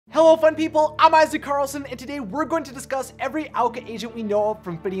Hello fun people, I'm Isaac Carlson, and today we're going to discuss every OWCA agent we know of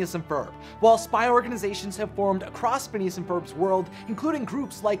from Phineas and Ferb. While spy organizations have formed across Phineas and Ferb's world, including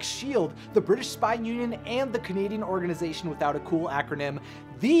groups like S.H.I.E.L.D., the British Spy Union, and the Canadian organization without a cool acronym,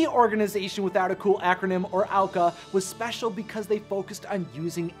 the organization without a cool acronym, or OWCA, was special because they focused on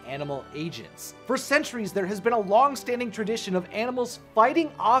using animal agents. For centuries, there has been a long-standing tradition of animals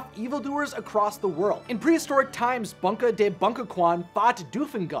fighting off evildoers across the world. In prehistoric times, Bunka de Bunkaquan fought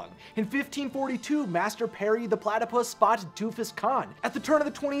Doofengung. In 1542, Master Perry the Platypus fought Doofus Khan. At the turn of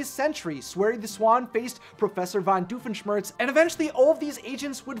the 20th century, Swery the Swan faced Professor von Doofenshmirtz, and eventually all of these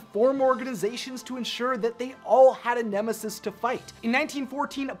agents would form organizations to ensure that they all had a nemesis to fight. In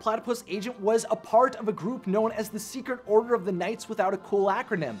 1914, a platypus agent was a part of a group known as the Secret Order of the Knights without a cool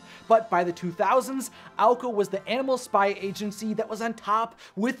acronym, but by the 2000s, OWCA was the animal spy agency that was on top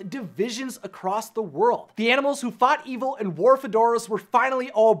with divisions across the world. The animals who fought evil and wore fedoras were finally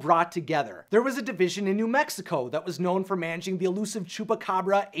all brought together. There was a division in New Mexico that was known for managing the elusive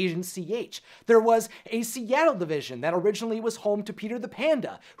chupacabra Agent CH. There was a Seattle division that originally was home to Peter the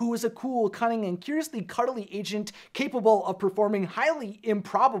Panda, who was a cool, cunning, and curiously cuddly agent capable of performing highly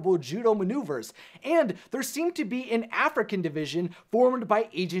improbable judo maneuvers. And there seemed to be an African division formed by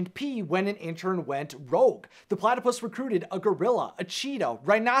Agent P when an intern went rogue. The platypus recruited a gorilla, a cheetah,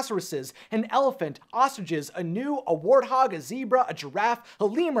 rhinoceroses, an elephant, ostriches, a gnu, a warthog, a zebra, a giraffe, a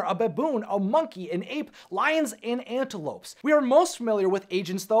lemur, a baboon, a monkey, an ape, lions, and antelopes. We are most familiar with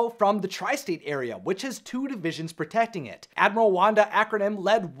agents though from the tri-state area, which has two divisions protecting it. Admiral Wanda Acronym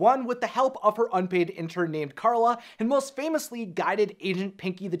led one with the help of her unpaid intern named Carla, and most famously guided Agent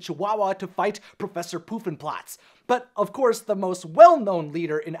Pinky the Chihuahua to fight Professor Poofenplatz. But of course, the most well-known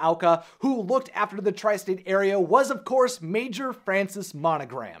leader in OWCA who looked after the tri-state area was of course Major Francis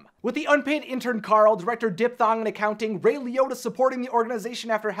Monogram. With the unpaid intern Carl, Director Diphthong in accounting, Ray Liotta supporting the organization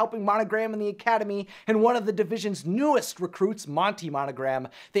after helping Monogram in the academy, and one of the division's newest recruits, Monty Monogram,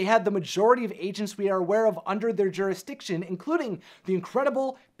 they had the majority of agents we are aware of under their jurisdiction, including the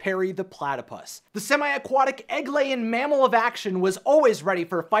incredible Perry the Platypus. The semi-aquatic egg-laying mammal of action was always ready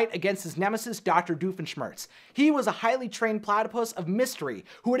for a fight against his nemesis, Dr. Doofenshmirtz. He was a highly trained platypus of mystery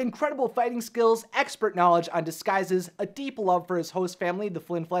who had incredible fighting skills, expert knowledge on disguises, a deep love for his host family, the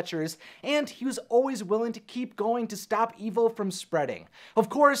Flynn Fletchers, and he was always willing to keep going to stop evil from spreading. Of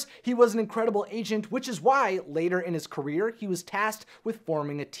course, he was an incredible agent, which is why, later in his career, he was tasked with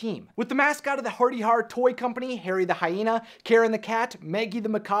forming a team. With the mascot of the Hardy Har Toy Company, Harry the Hyena, Karen the Cat, Maggie the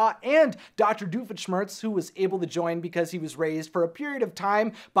Macaw, and Dr. Doofenshmirtz, who was able to join because he was raised for a period of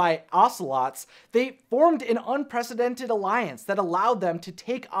time by ocelots, they formed an unprecedented alliance that allowed them to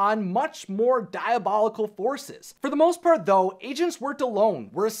take on much more diabolical forces. For the most part though, agents weren't alone,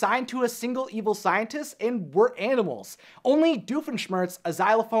 were assigned to a single evil scientist, and were animals. Only Doofenshmirtz, a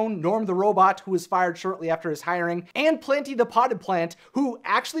xylophone, Norm the Robot, who was fired shortly after his hiring, and Planty the Potted Plant, who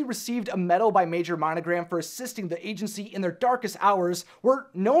actually received a medal by Major Monogram for assisting the agency in their darkest hours, were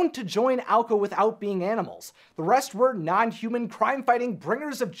known to join OWCA without being animals. The rest were non-human crime-fighting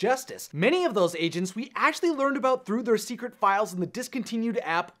bringers of justice. Many of those agents we actually learned about through their secret files in the discontinued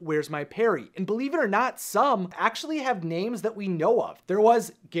app Where's My Perry, and believe it or not, some actually have names that we know of. There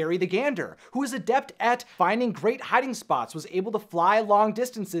was Gary the Gander, who was adept at finding great hiding spots, was able to fly long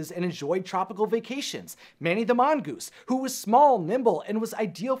distances, and enjoyed tropical vacations. Manny the Mongoose, who was small, nimble, and was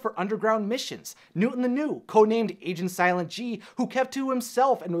ideal for underground missions. Newton the New, codenamed Agent Silent G, who kept to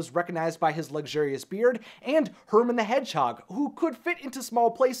himself and was recognized by his luxurious beard, and Herman the Hedgehog, who could fit into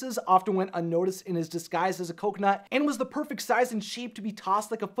small places, often went unnoticed in his disguise as a coconut, and was the perfect size and shape to be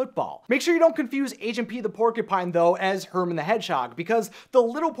tossed like a football. Make sure you don't confuse Agent P the Porcupine though as Herman the Hedgehog, because the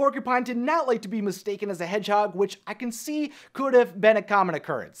little porcupine did not like to be mistaken as a hedgehog, which I can see could have been a common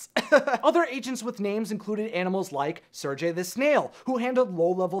occurrence. Other agents with names included animals like Sergey the Snail, who handled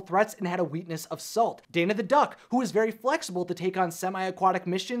low-level threats and had a weakness of salt. Dana the Duck, who was very flexible to take on semi-aquatic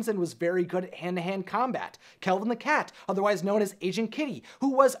missions and was very good at hand-to-hand combat. Kelvin the Cat, otherwise known as Agent Kitty, who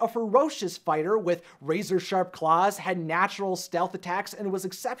was a ferocious fighter with razor-sharp claws, had natural stealth attacks, and was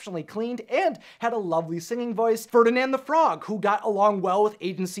exceptionally cleaned, and had a lovely singing voice. Ferdinand the Frog, who got along well with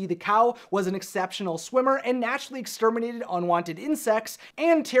Agency the Cow, was an exceptional swimmer and naturally exterminated unwanted insects.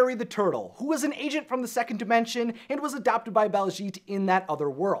 And Terry the the Turtle, who was an agent from the second dimension and was adopted by Baljeet in that other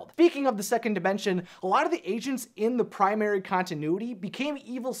world. Speaking of the second dimension, a lot of the agents in the primary continuity became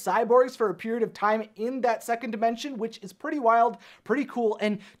evil cyborgs for a period of time in that second dimension, which is pretty wild, pretty cool,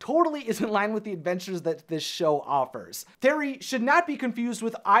 and totally is in line with the adventures that this show offers. Terry should not be confused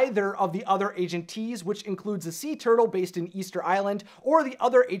with either of the other Agent T's, which includes a sea turtle based in Easter Island, or the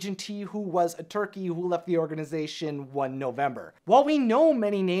other Agent T who was a turkey who left the organization one November. While we know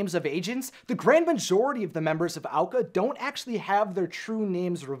many names of agents, the grand majority of the members of OWCA don't actually have their true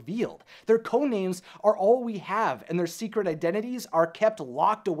names revealed. Their codenames are all we have, and their secret identities are kept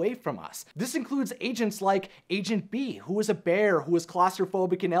locked away from us. This includes agents like Agent B, who was a bear who was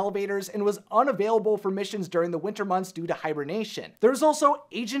claustrophobic in elevators and was unavailable for missions during the winter months due to hibernation. There's also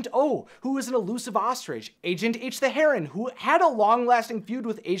Agent O, who is an elusive ostrich, Agent H the heron, who had a long-lasting feud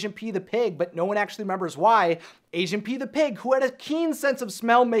with Agent P the pig, but no one actually remembers why, Agent P the pig, who had a keen sense of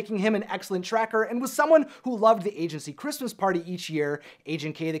smell, making him an excellent tracker, and was someone who loved the agency Christmas party each year,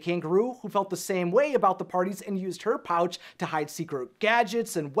 Agent K the kangaroo, who felt the same way about the parties and used her pouch to hide secret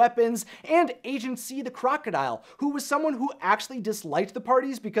gadgets and weapons, and Agent C the crocodile, who was someone who actually disliked the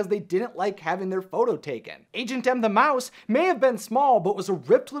parties because they didn't like having their photo taken. Agent M the mouse may have been small, but was a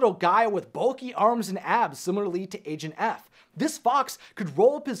ripped little guy with bulky arms and abs, similarly to Agent F. This fox could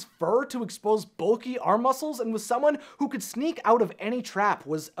roll up his fur to expose bulky arm muscles and was someone who could sneak out of any trap,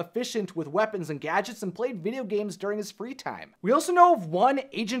 was efficient with weapons and gadgets, and played video games during his free time. We also know of one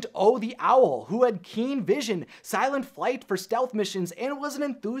Agent O the owl, who had keen vision, silent flight for stealth missions, and was an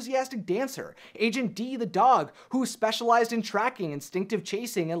enthusiastic dancer. Agent D the dog, who specialized in tracking, instinctive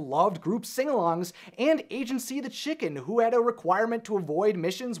chasing, and loved group sing-alongs, and Agent C the chicken, who had a requirement to avoid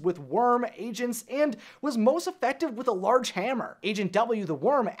missions with worm agents and was most effective with a large hammer. Agent W the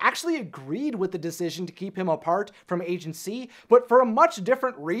worm actually agreed with the decision to keep him apart from Agent C, but for a much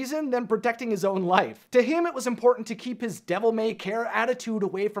different reason than protecting his own life. To him, it was important to keep his devil-may-care attitude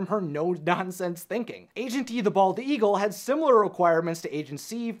away from her no-nonsense thinking. Agent E the bald eagle had similar requirements to Agent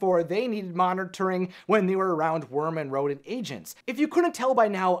C, for they needed monitoring when they were around worm and rodent agents. If you couldn't tell by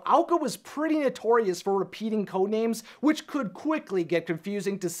now, OWCA was pretty notorious for repeating codenames, which could quickly get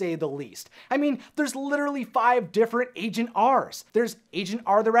confusing to say the least. I mean, there's literally 5 different Agent R's. There's Agent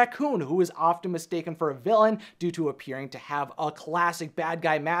R the raccoon, who is often mistaken for a villain due to appearing to have a classic bad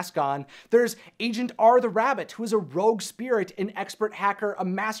guy mask on. There's Agent R the rabbit, who is a rogue spirit, an expert hacker, a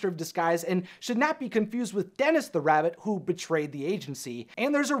master of disguise, and should not be confused with Dennis the rabbit, who betrayed the agency.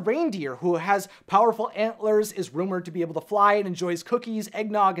 And there's a reindeer who has powerful antlers, is rumored to be able to fly, and enjoys cookies,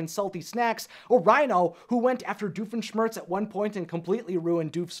 eggnog, and salty snacks. A rhino who went after Doofenshmirtz at one point and completely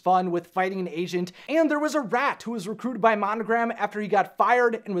ruined Doof's fun with fighting an agent. And there was a rat who was recruited by Monogram after he got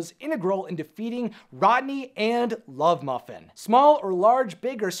fired and was integral in defeating Rodney and Love Muffin. Small or large,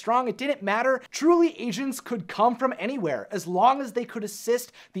 big or strong, it didn't matter. Truly, agents could come from anywhere as long as they could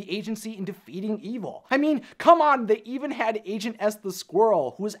assist the agency in defeating evil. I mean, come on, they even had Agent S the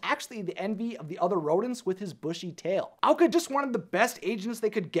squirrel, who was actually the envy of the other rodents with his bushy tail. OWCA just wanted the best agents they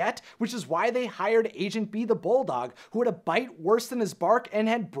could get, which is why they hired Agent B the bulldog, who had a bite worse than his bark and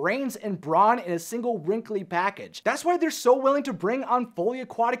had brains and brawn in a single wrinkly package. That's why they're so willing to bring on fully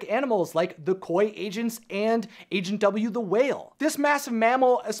aquatic animals like the koi agents and Agent W the whale. This massive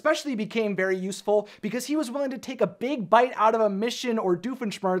mammal especially became very useful because he was willing to take a big bite out of a mission or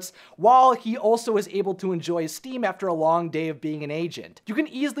Doofenshmirtz while he also was able to enjoy steam after a long day of being an agent. You can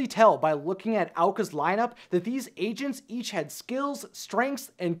easily tell by looking at OWCA's lineup that these agents each had skills,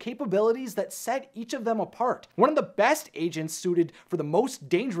 strengths, and capabilities that set each of them apart. One of the best agents suited for the most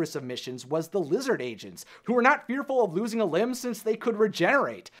dangerous of missions was the lizard agents, who were not fearful of losing a limb since they could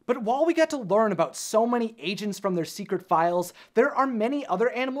regenerate. But while we get to learn about so many agents from their secret files, there are many other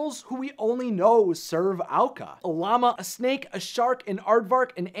animals who we only know serve OWCA. A llama, a snake, a shark, an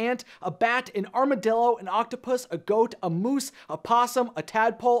aardvark, an ant, a bat, an armadillo, an octopus, a goat, a moose, a possum, a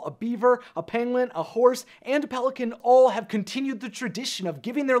tadpole, a beaver, a penguin, a horse, and a pelican all have continued the tradition of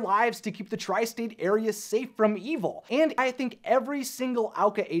giving their lives to keep the tri-state area safe from evil. And I think every single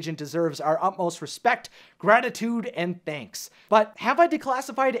OWCA agent deserves our utmost respect, gratitude, and thanks. But have I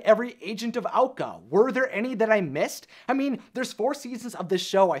declassified every agent of OWCA? Were there any that I missed? I mean, there's 4 seasons of this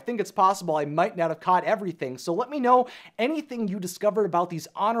show. I think it's possible I might not have caught everything, so let me know anything you discovered about these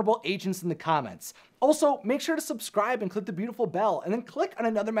honorable agents in the comments. Also, make sure to subscribe and click the beautiful bell, and then click on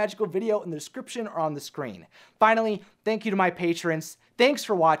another magical video in the description or on the screen. Finally, thank you to my patrons, thanks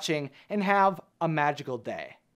for watching, and have a magical day.